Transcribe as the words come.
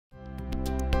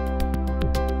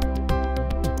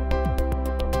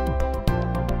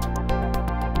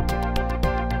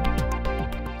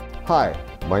Hi,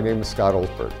 my name is Scott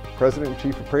Olsberg, President and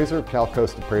Chief Appraiser of Cal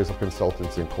Coast Appraisal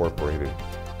Consultants Incorporated.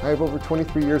 I have over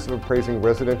 23 years of appraising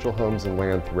residential homes and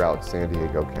land throughout San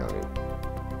Diego County.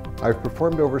 I've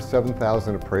performed over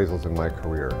 7,000 appraisals in my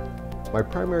career. My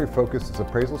primary focus is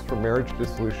appraisals for marriage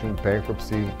dissolution,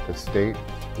 bankruptcy, estate,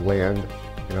 land,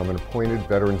 and I'm an appointed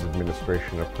Veterans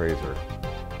Administration appraiser.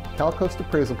 Cal Coast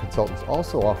Appraisal Consultants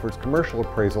also offers commercial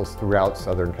appraisals throughout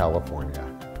Southern California.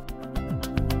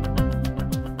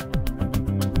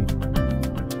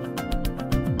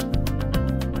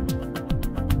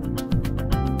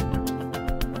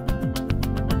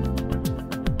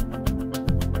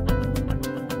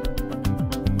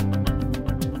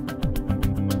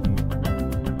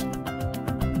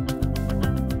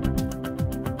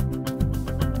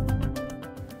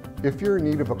 If you're in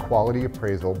need of a quality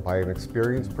appraisal by an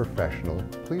experienced professional,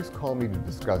 please call me to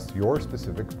discuss your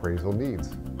specific appraisal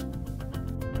needs.